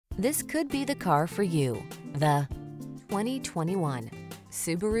This could be the car for you. The 2021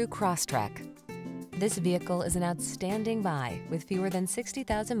 Subaru Crosstrek. This vehicle is an outstanding buy with fewer than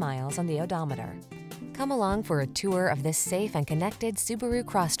 60,000 miles on the odometer. Come along for a tour of this safe and connected Subaru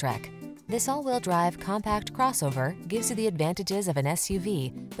Crosstrek. This all-wheel drive compact crossover gives you the advantages of an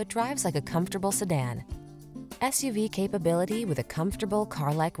SUV, but drives like a comfortable sedan. SUV capability with a comfortable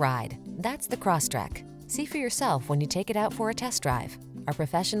car-like ride. That's the Crosstrek. See for yourself when you take it out for a test drive. Our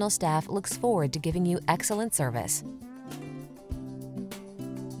professional staff looks forward to giving you excellent service.